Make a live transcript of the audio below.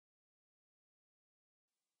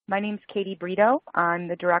My name is Katie Brito. I'm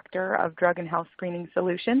the Director of Drug and Health Screening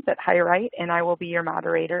Solutions at HireRight, and I will be your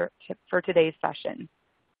moderator for today's session.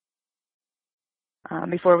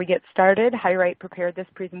 Before we get started, HireRight prepared this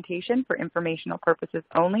presentation for informational purposes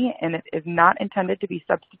only, and it is not intended to be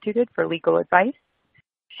substituted for legal advice.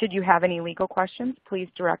 Should you have any legal questions, please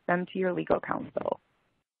direct them to your legal counsel.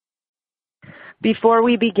 Before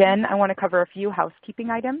we begin, I want to cover a few housekeeping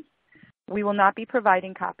items. We will not be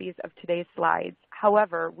providing copies of today's slides.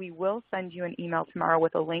 However, we will send you an email tomorrow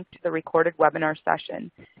with a link to the recorded webinar session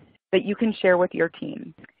that you can share with your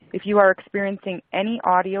team. If you are experiencing any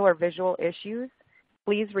audio or visual issues,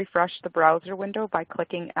 please refresh the browser window by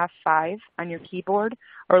clicking F5 on your keyboard,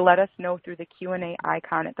 or let us know through the Q&A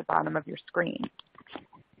icon at the bottom of your screen.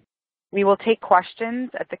 We will take questions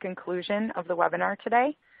at the conclusion of the webinar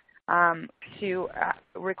today. To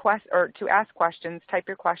ask questions, type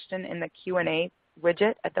your question in the Q&A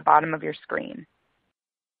widget at the bottom of your screen.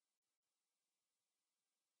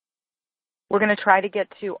 We're going to try to get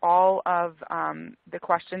to all of the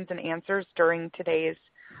questions and answers during today's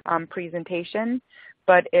presentation,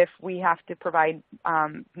 but if we have to provide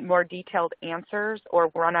more detailed answers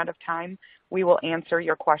or run out of time, we will answer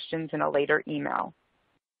your questions in a later email.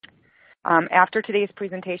 After today's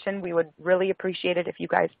presentation, we would really appreciate it if you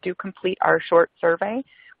guys do complete our short survey.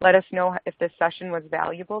 Let us know if this session was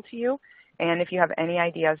valuable to you and if you have any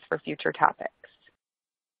ideas for future topics.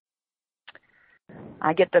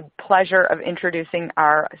 I get the pleasure of introducing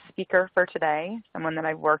our speaker for today, someone that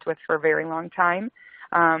I've worked with for a very long time.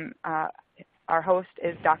 Our host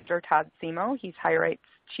is Dr. Todd Simo. He's HireRight's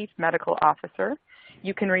Chief Medical Officer.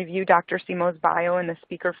 You can review Dr. Simo's bio in the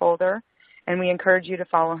speaker folder, and we encourage you to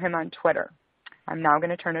follow him on Twitter. I'm now going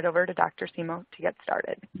to turn it over to Dr. Simo to get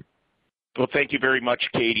started. Well, thank you very much,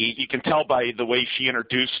 Katie. You can tell by the way she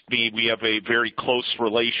introduced me, we have a very close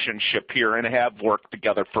relationship here and have worked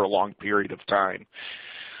together for a long period of time.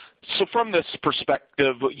 So from this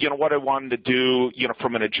perspective, what I wanted to do,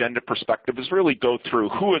 from an agenda perspective is really go through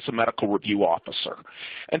who is a medical review officer.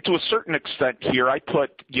 And to a certain extent here, I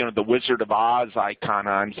put, the Wizard of Oz icon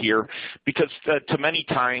on here because to many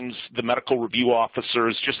times the medical review officer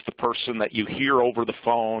is just the person that you hear over the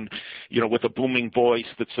phone, with a booming voice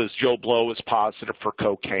that says Joe Blow is positive for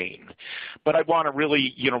cocaine. But I want to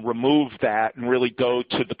really, remove that and really go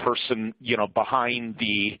to the person, behind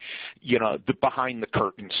the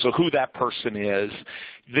curtain. So who that person is,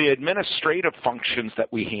 the administrative functions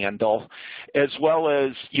that we handle, as well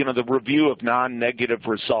as, the review of non-negative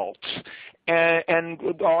results. And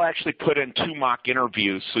I'll actually put in 2 mock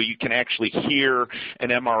interviews so you can actually hear an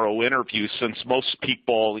MRO interview, since most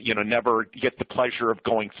people, never get the pleasure of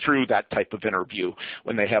going through that type of interview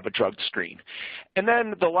when they have a drug screen. And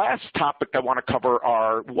then the last topic I want to cover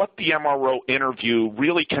are what the MRO interview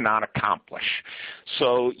really cannot accomplish.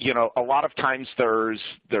 So, a lot of times there's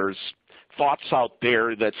thoughts out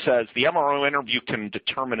there that says the MRO interview can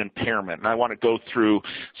determine impairment, and I want to go through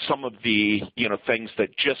some of the things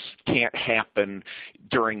that just can't happen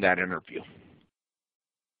during that interview.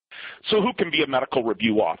 So who can be a medical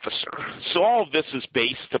review officer? So all of this is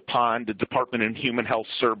based upon the Department of Human Health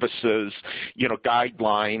Services,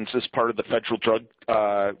 guidelines as part of the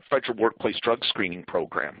Federal Workplace Drug Screening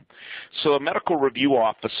Program. So a medical review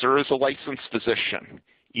officer is a licensed physician,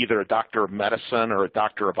 either a doctor of medicine or a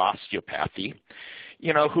doctor of osteopathy,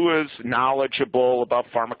 who is knowledgeable about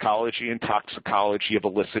pharmacology and toxicology of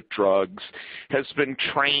illicit drugs, has been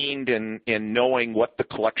trained in knowing what the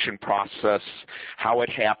collection process, how it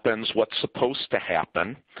happens, what's supposed to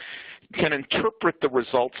happen, can interpret the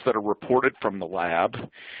results that are reported from the lab,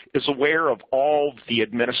 is aware of all the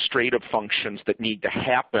administrative functions that need to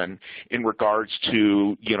happen in regards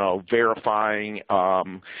to, verifying,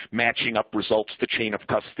 matching up results to chain of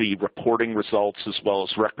custody, reporting results, as well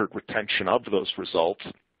as record retention of those results.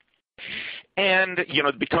 And,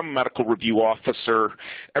 to become a medical review officer,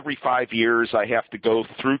 every 5 years I have to go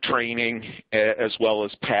through training as well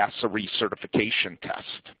as pass a recertification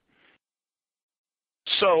test.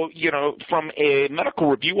 So, from a medical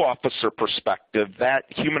review officer perspective, that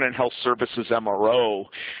Human and Health Services MRO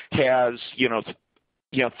has,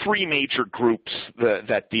 3 major groups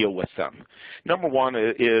that deal with them. Number one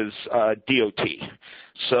is DOT.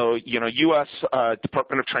 So, U.S.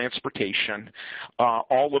 Department of Transportation,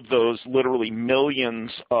 all of those literally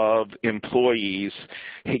millions of employees,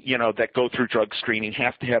 that go through drug screening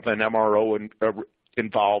have to have an MRO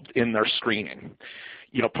involved in their screening.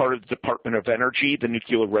 part of the Department of Energy, the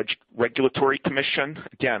Nuclear Regulatory Commission.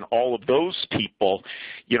 Again, all of those people,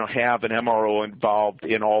 have an MRO involved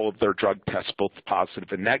in all of their drug tests, both positive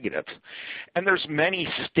and negative. And there's many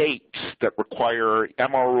states that require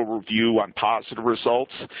MRO review on positive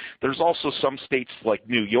results. There's also some states like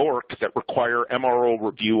New York that require MRO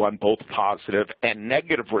review on both positive and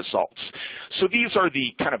negative results. So these are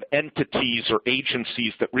the kind of entities or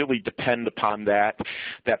agencies that really depend upon that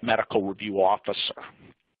medical review officer.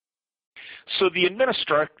 So the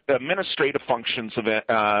administrative functions of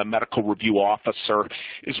a medical review officer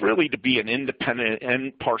is really to be an independent and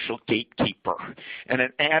impartial gatekeeper and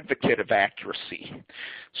an advocate of accuracy.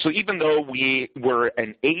 So even though we're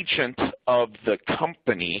an agent of the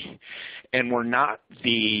company and we're not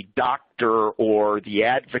the doctor or the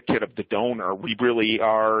advocate of the donor, we really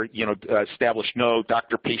are, established no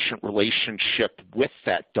doctor-patient relationship with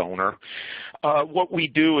that donor. What we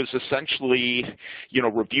do is essentially,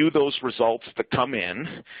 review those results that come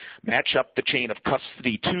in, match up the chain of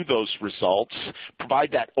custody to those results,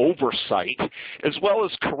 provide that oversight, as well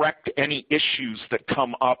as correct any issues that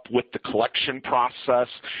come up with the collection process,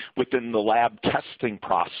 within the lab testing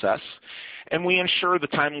process, and we ensure the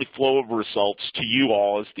timely flow of results to you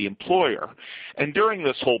all as the employer. And during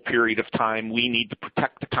this whole period of time, we need to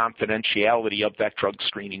protect the confidentiality of that drug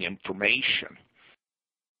screening information.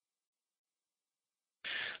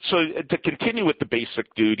 So to continue with the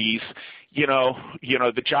basic duties,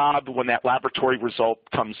 the job when that laboratory result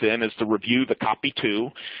comes in is to review the copy 2.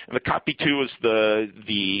 And the copy 2 is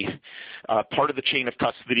the part of the chain of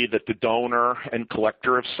custody that the donor and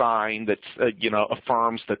collector have signed that,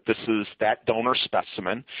 affirms that this is that donor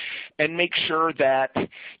specimen, and make sure that,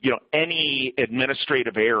 any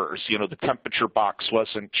administrative errors, the temperature box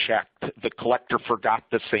wasn't checked, the collector forgot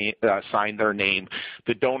to sign their name,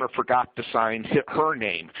 the donor forgot to sign her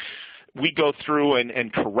name. We go through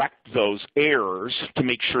and correct those errors to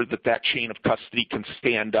make sure that that chain of custody can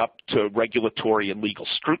stand up to regulatory and legal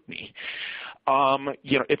scrutiny.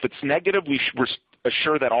 If it's negative, we're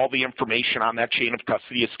assure that all the information on that chain of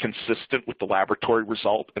custody is consistent with the laboratory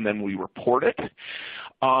result, and then we report it.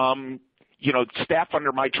 Staff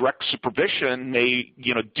under my direct supervision may,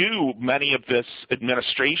 do many of this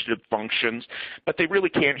administrative functions, but they really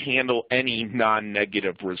can't handle any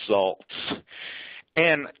non-negative results.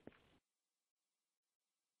 And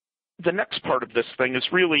the next part of this thing is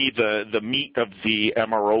really the meat of the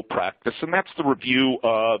MRO practice, and that's the review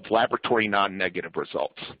of laboratory non-negative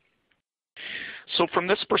results. So from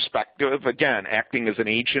this perspective, again, acting as an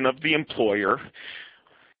agent of the employer,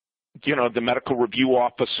 the medical review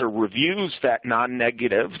officer reviews that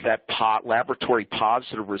non-negative, that laboratory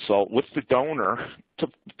positive result with the donor to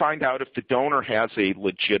find out if the donor has a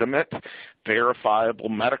legitimate, verifiable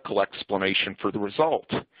medical explanation for the result.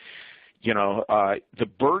 The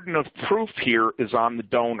burden of proof here is on the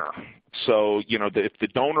donor. So, if the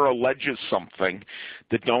donor alleges something,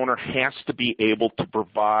 the donor has to be able to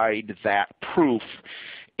provide that proof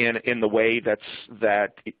in the way that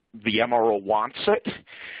the MRO wants it,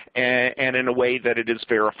 and in a way that it is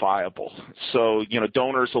verifiable. So,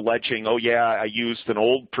 donors alleging, oh yeah, I used an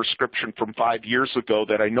old prescription from 5 years ago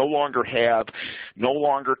that I no longer have, no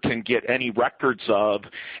longer can get any records of,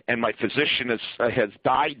 and my physician has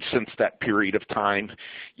died since that period of time,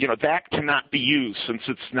 that cannot be used since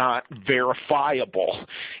it's not verifiable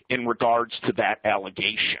in regards to that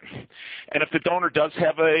allegation. And if the donor does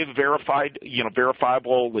have a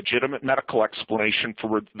verifiable, legitimate medical explanation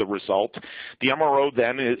for the result, the MRO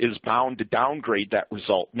then is bound to downgrade that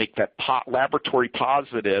result, make that laboratory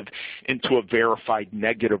positive into a verified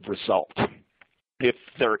negative result. If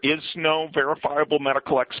there is no verifiable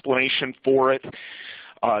medical explanation for it,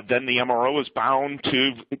 then the MRO is bound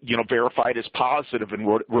to, verify it as positive and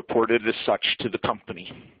report it as such to the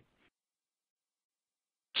company.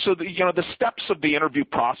 So, the steps of the interview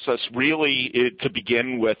process really, to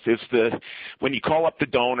begin with, is when you call up the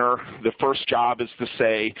donor, the first job is to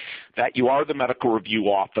say that you are the medical review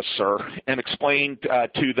officer and explain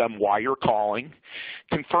to them why you're calling,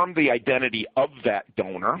 confirm the identity of that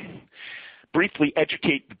donor, briefly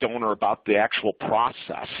educate the donor about the actual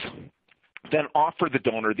process, then offer the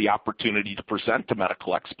donor the opportunity to present a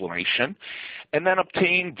medical explanation, and then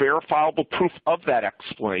obtain verifiable proof of that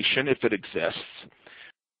explanation if it exists,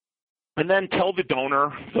 and then tell the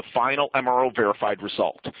donor the final MRO verified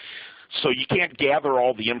result. So you can't gather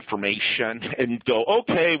all the information and go,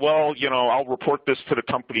 okay, well, I'll report this to the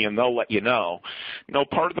company and they'll let you know. No,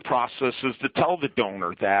 part of the process is to tell the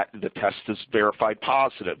donor that the test is verified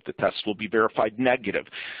positive, the test will be verified negative,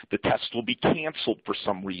 the test will be canceled for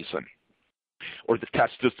some reason, or the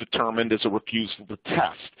test is determined as a refusal to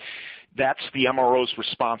test. That's the MRO's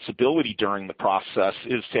responsibility during the process,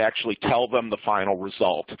 is to actually tell them the final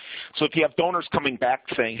result. So if you have donors coming back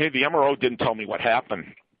saying, hey, the MRO didn't tell me what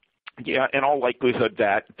happened, yeah, in all likelihood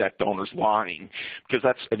that donor's lying, because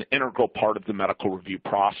that's an integral part of the medical review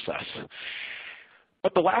process.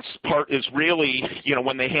 But the last part is really,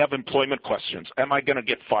 when they have employment questions. Am I going to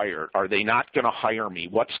get fired? Are they not going to hire me?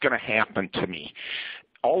 What's going to happen to me?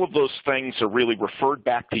 All of those things are really referred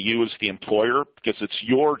back to you as the employer, because it's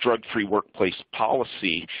your drug-free workplace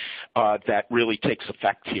policy that really takes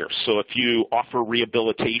effect here. So if you offer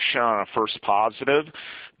rehabilitation on a first positive,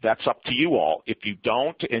 that's up to you all. If you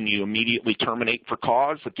don't and you immediately terminate for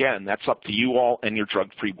cause, again, that's up to you all and your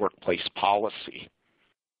drug-free workplace policy.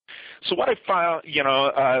 So what I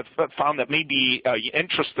found that may be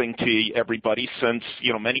interesting to everybody, since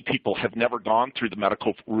many people have never gone through the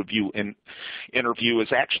medical review interview,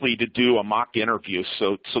 is actually to do a mock interview.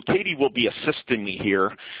 So Katie will be assisting me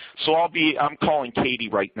here. So I'm calling Katie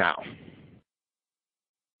right now.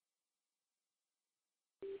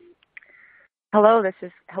 Hello, this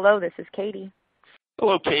is Katie.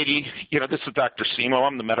 Hello, Katie. This is Dr. Simo.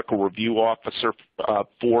 I'm the medical review officer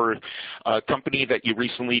for a company that you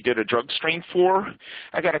recently did a drug screen for.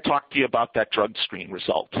 I got to talk to you about that drug screen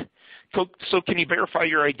result. So can you verify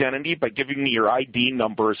your identity by giving me your ID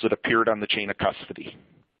number as it appeared on the chain of custody?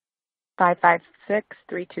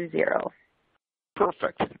 556320.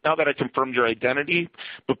 Perfect. Now that I confirmed your identity,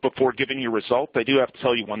 but before giving you a result, I do have to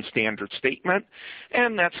tell you one standard statement,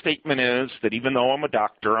 and that statement is that even though I'm a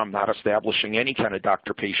doctor, I'm not establishing any kind of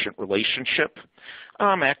doctor-patient relationship.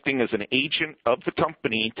 I'm acting as an agent of the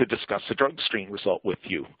company to discuss a drug screen result with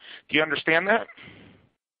you. Do you understand that?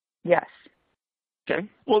 Yes. Okay.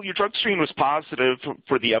 Well, your drug screen was positive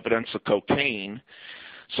for the evidence of cocaine,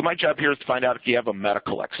 so my job here is to find out if you have a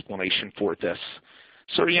medical explanation for this.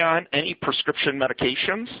 So are you on any prescription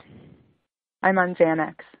medications? I'm on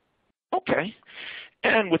Xanax. Okay.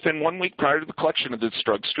 And within 1 week prior to the collection of this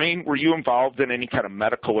drug screen, were you involved in any kind of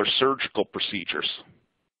medical or surgical procedures?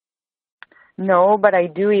 No, but I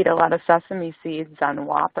do eat a lot of sesame seeds on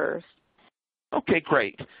Whoppers. Okay,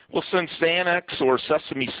 great. Well, since Xanax or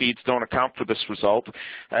sesame seeds don't account for this result,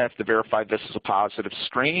 I have to verify this is a positive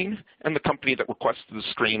screen, and the company that requested the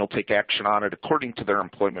screen will take action on it according to their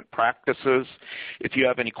employment practices. If you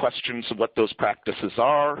have any questions of what those practices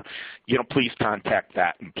are, please contact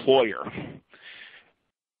that employer.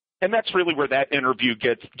 And that's really where that interview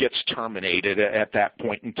gets terminated at that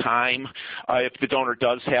point in time. If the donor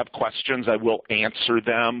does have questions, I will answer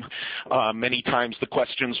them. Many times the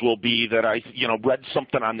questions will be that I read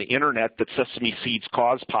something on the internet that sesame seeds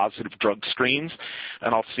cause positive drug screens,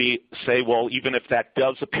 and I'll say, well, even if that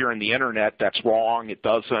does appear in the internet, that's wrong. It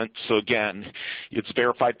doesn't. So again, it's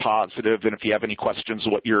verified positive, and if you have any questions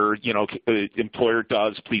of what your employer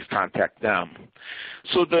does, please contact them.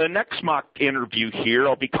 So the next mock interview here,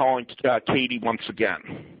 I'll be calling Katie once again.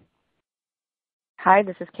 Hi,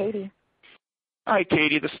 this is Katie. Hi,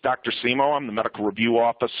 Katie. This is Dr. Simo. I'm the medical review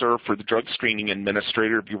officer for the drug screening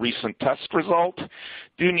administrator of your recent test result.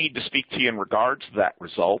 Do need to speak to you in regards to that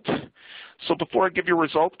result. So before I give you a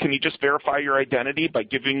result, can you just verify your identity by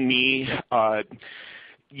giving me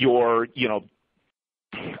your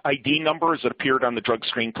ID number as it appeared on the drug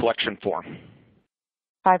screen collection form?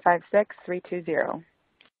 556320.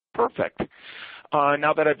 Perfect.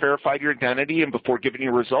 Now that I've verified your identity and before giving you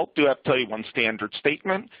a result, do have to tell you one standard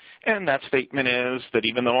statement, and that statement is that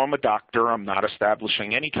even though I'm a doctor, I'm not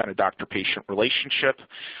establishing any kind of doctor-patient relationship.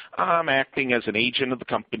 I'm acting as an agent of the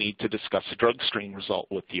company to discuss a drug screen result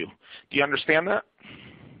with you. Do you understand that?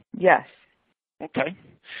 Yes. Okay.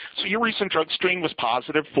 So your recent drug screen was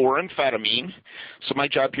positive for amphetamine, so my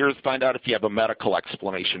job here is to find out if you have a medical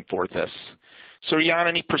explanation for this. So are you on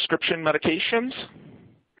any prescription medications?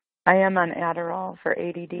 I am on Adderall for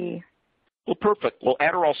ADD. Well, perfect. Well,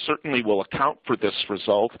 Adderall certainly will account for this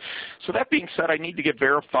result. So that being said, I need to get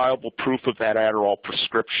verifiable proof of that Adderall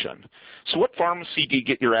prescription. So what pharmacy do you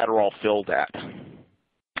get your Adderall filled at?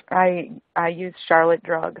 I use Charlotte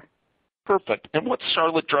Drug. Perfect. And what's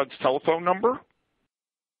Charlotte Drug's telephone number?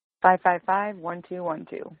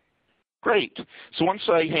 555-1212. Great. So once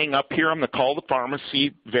I hang up here, I'm going to call the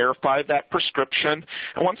pharmacy, verify that prescription,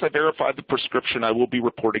 and once I verify the prescription, I will be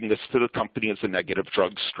reporting this to the company as a negative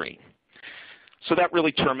drug screen. So that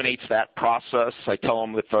really terminates that process. I tell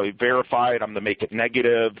them if I verify it, I'm going to make it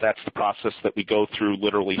negative. That's the process that we go through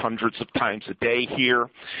literally hundreds of times a day here.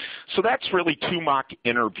 So that's really 2 mock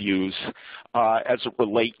interviews as it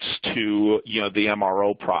relates to the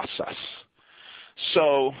MRO process.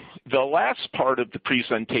 So the last part of the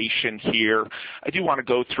presentation here I do want to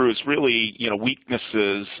go through is really,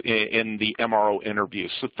 weaknesses in the MRO interview.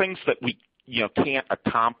 So things that we, can't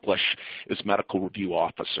accomplish as medical review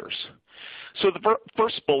officers. So the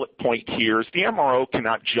first bullet point here is the MRO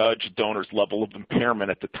cannot judge a donor's level of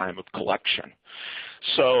impairment at the time of collection.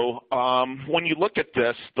 So when you look at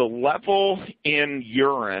this, the level in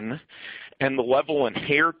urine and the level in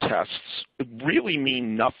hair tests really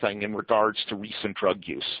mean nothing in regards to recent drug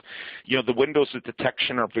use. The windows of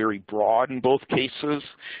detection are very broad in both cases.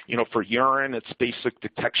 For urine, it's basic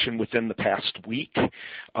detection within the past week.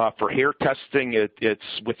 For hair testing, it's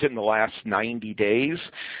within the last 90 days.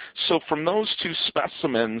 So from those two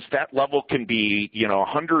specimens, that level can be,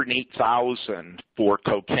 108,000 for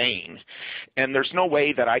cocaine. And there's no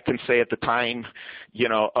way that I can say at the time,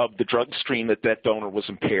 of the drug screen that donor was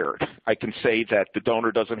impaired. I can say that the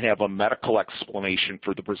donor doesn't have a medical explanation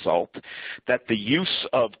for the result, that the use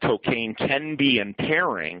of cocaine can be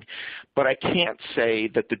impairing, but I can't say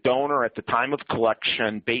that the donor at the time of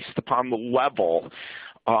collection, based upon the level,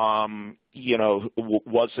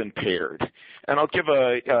 was impaired. And I'll give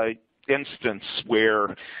a instance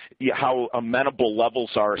where how amenable levels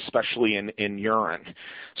are, especially in urine.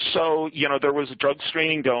 So, there was a drug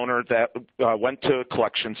screening donor that went to a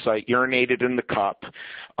collection site, urinated in the cup.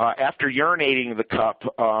 After urinating in the cup,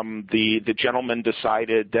 the gentleman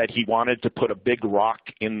decided that he wanted to put a big rock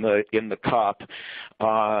in the cup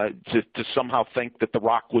to somehow think that the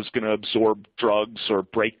rock was going to absorb drugs or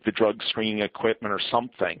break the drug screening equipment or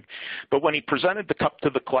something. But when he presented the cup to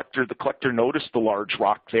the collector noticed the large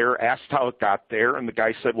rock there, asked how it got there, and the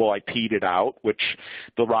guy said, well, I peed it out, which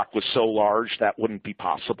the rock was so large that wouldn't be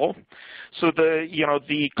possible. So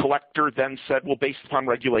the collector then said, well, based upon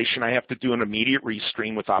regulation, I have to do an immediate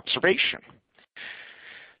rescreen with observation.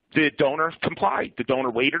 The donor complied. The donor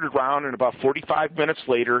waited around, and about 45 minutes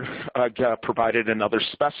later provided another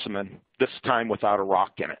specimen, this time without a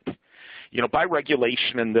rock in it. By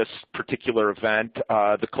regulation in this particular event,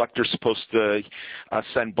 the collector is supposed to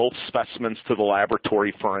send both specimens to the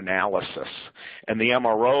laboratory for analysis. And the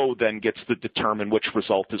MRO then gets to determine which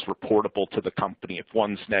result is reportable to the company. If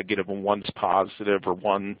one's negative and one's positive, or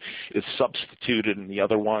one is substituted and the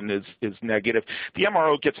other one is negative, the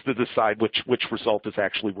MRO gets to decide which result is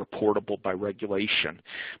actually reportable by regulation.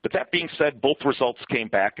 But that being said, both results came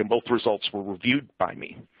back and both results were reviewed by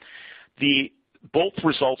me. Both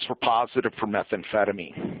results were positive for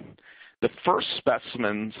methamphetamine. The first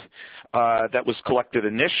specimens that was collected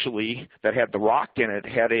initially that had the rock in it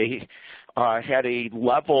had a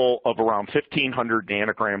level of around 1,500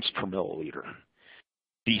 nanograms per milliliter.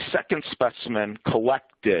 The second specimen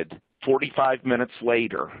collected 45 minutes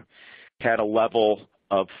later had a level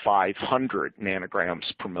of 500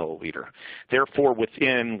 nanograms per milliliter. Therefore,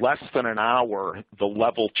 within less than an hour, the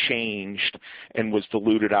level changed and was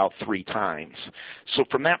diluted out 3 times. So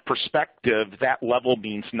from that perspective, that level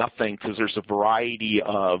means nothing because there's a variety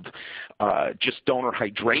of just donor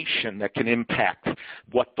hydration that can impact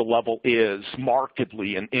what the level is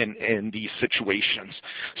markedly in these situations.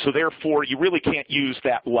 So therefore, you really can't use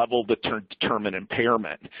that level to determine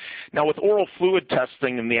impairment. Now, with oral fluid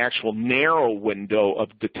testing in the actual narrow window of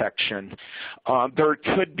detection, there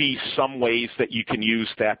could be some ways that you can use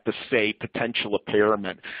that to say potential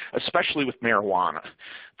impairment, especially with marijuana.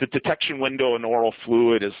 The detection window in oral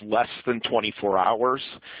fluid is less than 24 hours.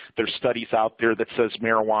 There's studies out there that says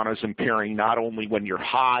marijuana is impairing not only when you're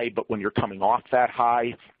high, but when you're coming off that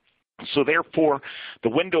high. So therefore, the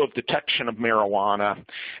window of detection of marijuana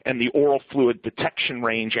and the oral fluid detection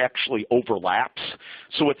range actually overlaps.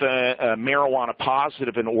 So with a marijuana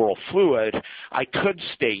positive in oral fluid, I could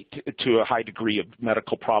state to a high degree of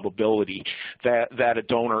medical probability that a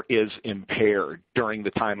donor is impaired during the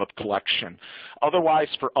time of collection. Otherwise,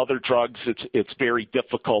 for other drugs, it's very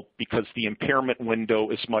difficult because the impairment window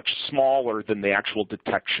is much smaller than the actual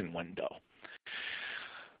detection window.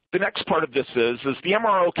 The next part of this is the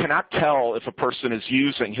MRO cannot tell if a person is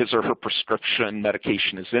using his or her prescription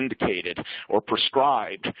medication as indicated or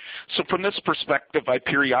prescribed. So from this perspective, I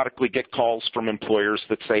periodically get calls from employers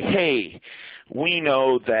that say, hey, we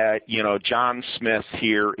know that, John Smith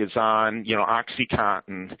here is on,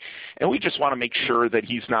 OxyContin, and we just want to make sure that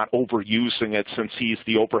he's not overusing it since he's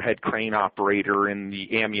the overhead crane operator in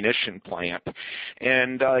the ammunition plant.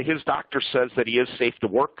 And his doctor says that he is safe to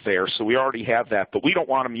work there, so we already have that, but we don't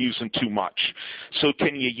want him using too much. So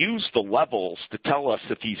can you use the levels to tell us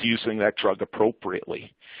if he's using that drug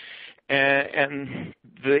appropriately? And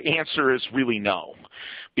the answer is really no.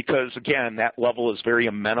 because, again, that level is very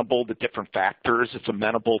amenable to different factors. It's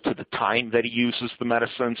amenable to the time that he uses the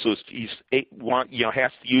medicine, so he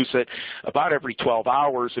has to use it about every 12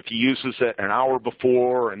 hours. If he uses it an hour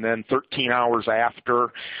before and then 13 hours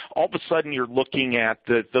after, all of a sudden you're looking at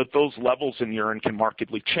those levels in urine can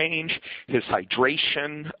markedly change. His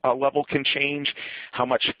hydration level can change. How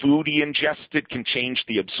much food he ingested can change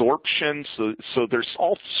the absorption. So there's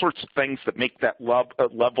all sorts of things that make that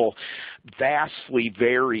level vastly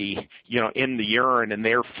vary, in the urine, and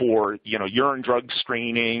therefore, urine drug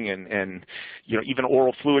screening and even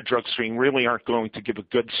oral fluid drug screening really aren't going to give a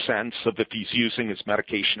good sense of if he's using his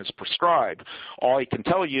medication as prescribed. All I can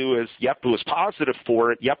tell you is, yep, it was positive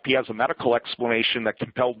for it. Yep, he has a medical explanation that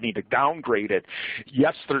compelled me to downgrade it.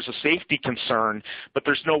 Yes, there's a safety concern, but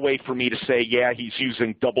there's no way for me to say, yeah, he's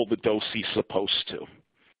using double the dose he's supposed to.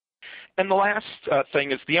 And the last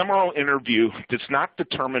thing is the MRO interview does not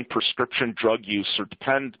determine prescription drug use or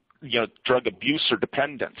drug abuse or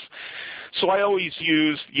dependence. So I always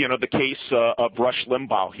use, the case of Rush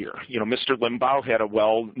Limbaugh here. Mr. Limbaugh had a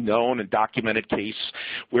well-known and documented case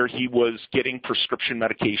where he was getting prescription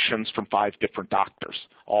medications from 5 different doctors,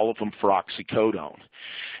 all of them for oxycodone.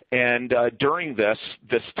 And during this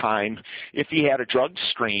time, if he had a drug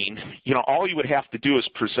screen, all he would have to do is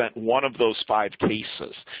present one of those 5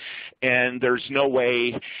 cases. And there's no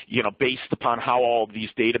way, based upon how all of these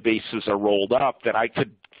databases are rolled up, that I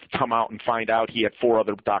could come out and find out he had 4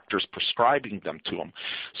 other doctors prescribing them to him.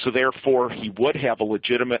 So therefore, he would have a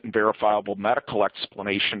legitimate and verifiable medical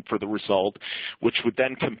explanation for the result, which would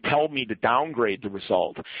then compel me to downgrade the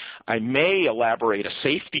result. I may elaborate a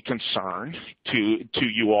safety concern to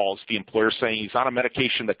you all as the employer, saying he's on a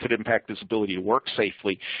medication that could impact his ability to work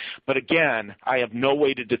safely. But again, I have no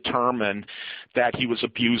way to determine that he was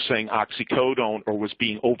abusing oxycodone or was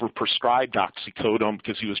being overprescribed oxycodone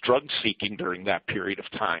because he was drug seeking during that period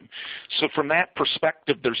of time. So from that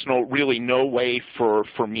perspective, there's really no way for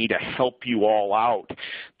me to help you all out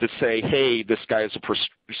to say, hey, this guy is a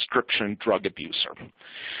prescription drug abuser.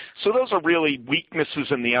 So those are really weaknesses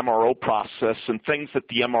in the MRO process and things that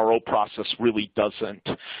the MRO process really doesn't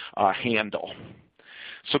handle.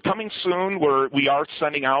 So coming soon, we are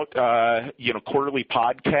sending out, quarterly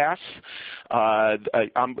podcasts.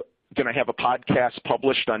 I'm going to have a podcast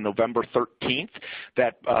published on November 13th.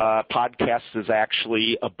 That podcast is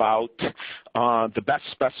actually about the best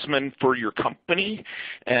specimen for your company,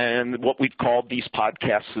 and what we've called these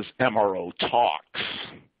podcasts is MRO Talks.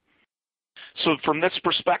 So from this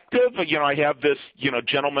perspective, I have this,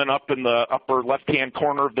 gentleman up in the upper left-hand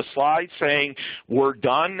corner of the slide saying, we're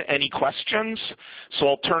done. Any questions? So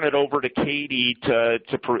I'll turn it over to Katie to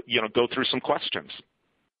go through some questions.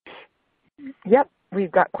 Yep.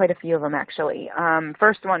 We've got quite a few of them, actually.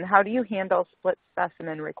 First one, how do you handle split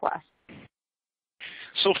specimen requests?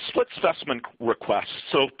 So split specimen requests.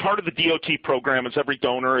 So part of the DOT program is every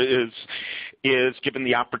donor is given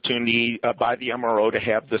the opportunity by the MRO to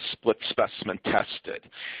have this split specimen tested.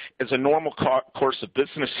 As a normal course of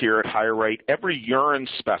business here at HireRight, every urine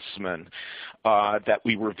specimen that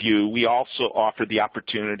we review, we also offer the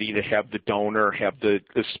opportunity to have the donor have the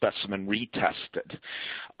specimen retested.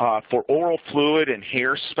 For oral fluid and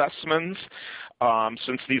hair specimens,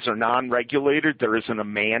 since these are non-regulated, there isn't a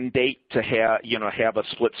mandate to have a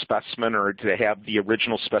split specimen or to have the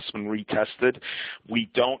original specimen retested. We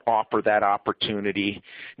don't offer that opportunity.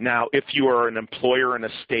 Now, if you are an employer in a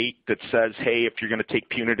state that says, hey, if you're going to take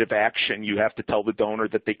punitive action, you have to tell the donor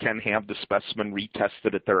that they can have the specimen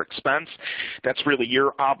retested at their expense. That's really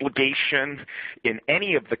your obligation in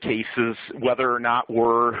any of the cases, whether or not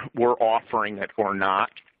we're offering it or not.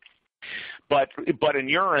 But in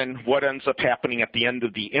urine, what ends up happening at the end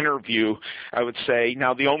of the interview, I would say,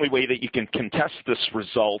 now the only way that you can contest this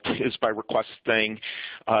result is by requesting,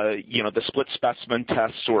 the split specimen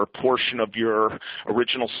test or a portion of your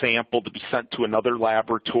original sample to be sent to another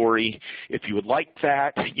laboratory. If you would like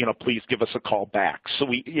that, please give us a call back. So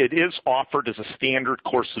it is offered as a standard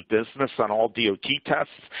course of business on all DOT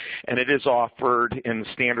tests, and it is offered in the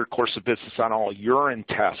standard course of business on all urine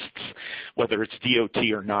tests, whether it's DOT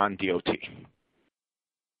or non-DOT.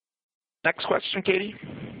 Next question, Katie.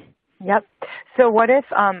 Yep. So what if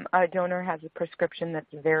a donor has a prescription that's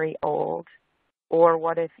very old, or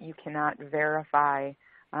what if you cannot verify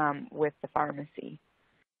with the pharmacy?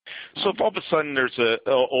 So if all of a sudden there's an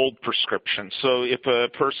old prescription, so if a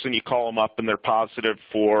person, you call them up and they're positive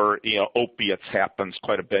for, opiates happens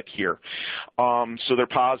quite a bit here. So they're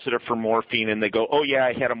positive for morphine and they go, oh yeah,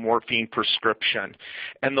 I had a morphine prescription.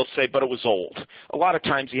 And they'll say, but it was old. A lot of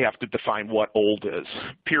times you have to define what old is.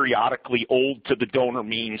 Periodically, old to the donor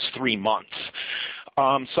means 3 months.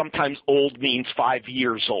 Sometimes old means 5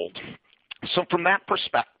 years old. So from that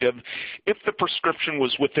perspective, if the prescription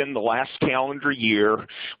was within the last calendar year,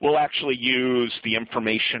 we'll actually use the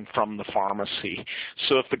information from the pharmacy.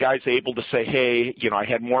 So if the guy's able to say, hey, I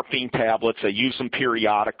had morphine tablets, I use them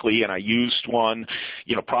periodically, and I used one,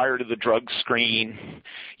 prior to the drug screen,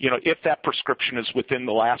 if that prescription is within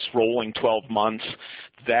the last rolling 12 months,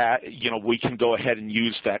 that, we can go ahead and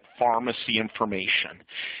use that pharmacy information.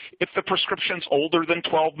 If the prescription's older than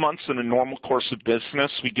 12 months in a normal course of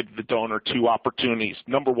business, we give the donor 2 opportunities.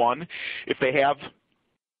 Number one, if they have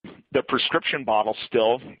the prescription bottle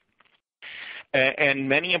still, and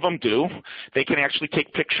many of them do, they can actually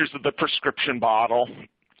take pictures of the prescription bottle,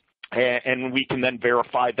 and we can then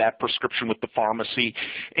verify that prescription with the pharmacy.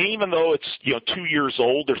 And even though it's 2 years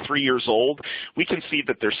old or 3 years old, we can see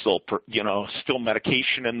that there's still still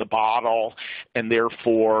medication in the bottle, and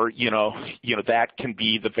therefore that can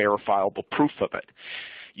be the verifiable proof of it.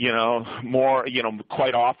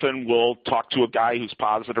 Quite often we'll talk to a guy who's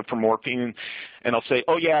positive for morphine, and I'll say,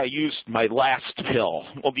 oh, yeah, I used my last pill.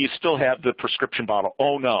 Well, do you still have the prescription bottle?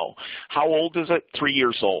 Oh, no. How old is it? 3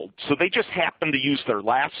 years old. So they just happened to use their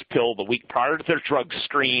last pill the week prior to their drug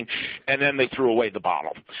screen, and then they threw away the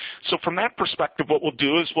bottle. So from that perspective, what we'll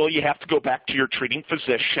do is, you have to go back to your treating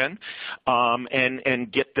physician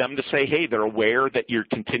and get them to say, hey, they're aware that you're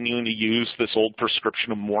continuing to use this old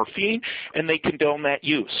prescription of morphine, and they condone that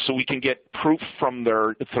use. So we can get proof from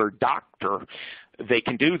their doctor they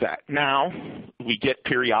can do that. Now, we get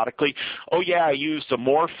periodically, oh, yeah, I used a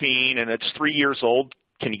morphine, and it's 3 years old.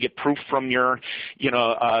 Can you get proof from your,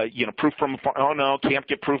 proof from, oh, no, can't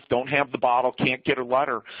get proof, don't have the bottle, can't get a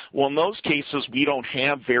letter. Well, in those cases, we don't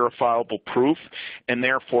have verifiable proof, and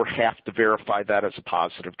therefore have to verify that as a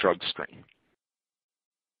positive drug screen.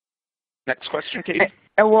 Next question, Katie.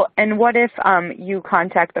 And what if you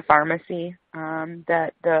contact the pharmacy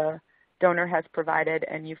that the donor has provided,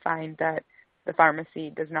 and you find that the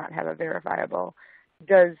pharmacy does not have a verifiable?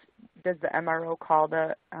 Does the MRO call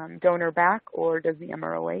the donor back, or does the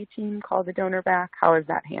MROA team call the donor back? How is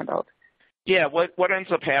that handled? Yeah, what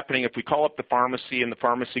ends up happening if we call up the pharmacy and the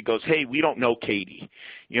pharmacy goes, hey, we don't know Katie.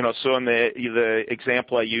 So in the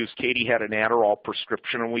example I used, Katie had an Adderall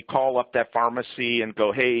prescription, and we call up that pharmacy and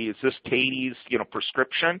go, hey, is this Katie's,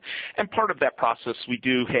 prescription? And part of that process, we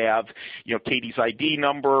do have, Katie's ID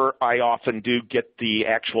number. I often do get the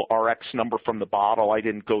actual RX number from the bottle. I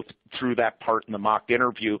didn't go through that part in the mock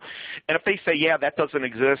interview. And if they say, yeah, that doesn't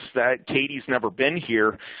exist, that Katie's never been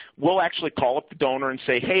here, we'll actually call up the donor and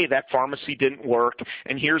say, hey, that pharmacy didn't work,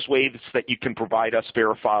 and here's ways that you can provide us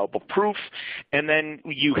verifiable proof. And then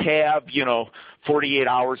you have, 48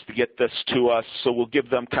 hours to get this to us, so we'll give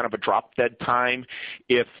them kind of a drop-dead time.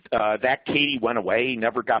 If that Katie went away,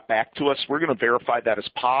 never got back to us, we're going to verify that as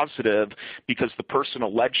positive because the person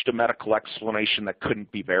alleged a medical explanation that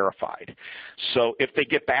couldn't be verified. So if they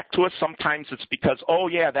get back to us, sometimes it's because, oh,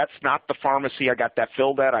 yeah, that's not the pharmacy I got that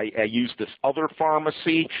filled at. I used this other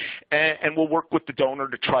pharmacy, and we'll work with the donor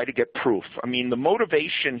to try to get proof. I mean, the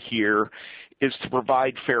motivation here is to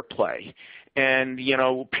provide fair play. And,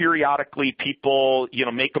 periodically people,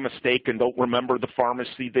 make a mistake and don't remember the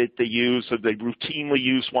pharmacy that they use, or they routinely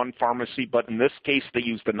use one pharmacy, but in this case they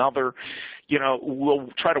used another. We'll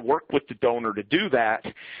try to work with the donor to do that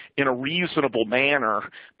in a reasonable manner,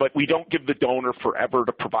 but we don't give the donor forever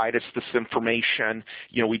to provide us this information.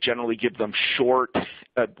 We generally give them short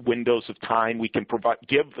windows of time. We can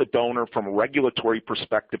give the donor from a regulatory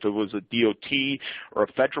perspective, if it was a DOT or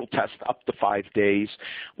a federal test, up to 5 days.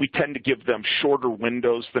 We tend to give them shorter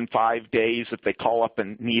windows than 5 days. If they call up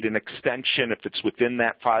and need an extension, if it's within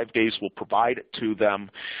that 5 days, we'll provide it to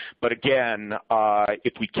them. But again,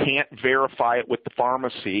 if we can't verify it with the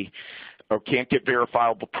pharmacy or can't get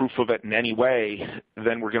verifiable proof of it in any way,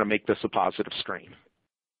 then we're going to make this a positive screen.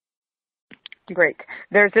 Great.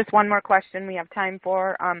 There's just one more question we have time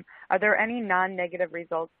for. Are there any non-negative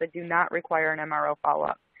results that do not require an MRO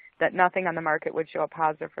follow-up, that nothing on the market would show a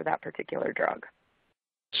positive for that particular drug?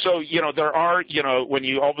 So, there are, when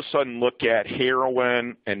you all of a sudden look at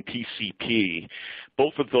heroin and PCP,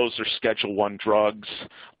 both of those are Schedule I drugs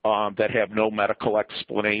that have no medical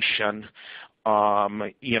explanation.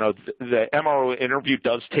 The MRO interview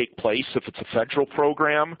does take place if it's a federal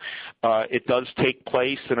program. It does take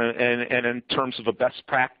place, and in terms of the best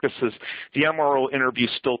practices, the MRO interview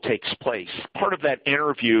still takes place. Part of that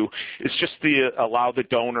interview is just to allow the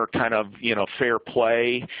donor kind of, fair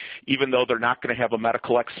play. Even though they're not going to have a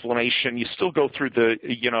medical explanation, you still go through the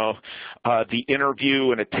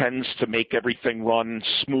interview, and it tends to make everything run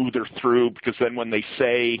smoother through, because then when they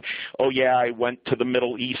say, oh, yeah, I went to the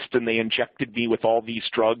Middle East and they injected provided me with all these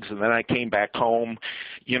drugs and then I came back home,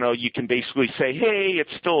 you know, you can basically say, hey,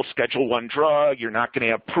 it's still a Schedule I drug. You're not going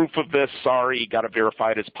to have proof of this. Sorry, you got to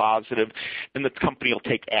verify it as positive, and the company will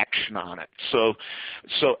take action on it. So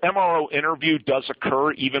MRO interview does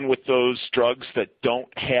occur even with those drugs that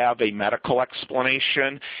don't have a medical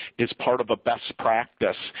explanation as part of a best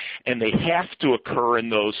practice, and they have to occur in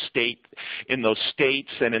those states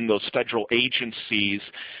and in those federal agencies,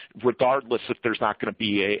 regardless if there's not going to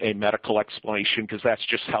be a medical explanation, because that's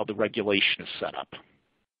just how the regulation is set up.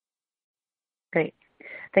 Great.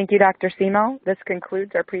 Thank you, Dr. Simo. This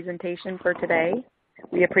concludes our presentation for today.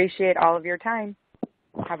 We appreciate all of your time.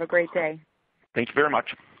 Have a great day. Thank you very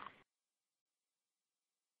much.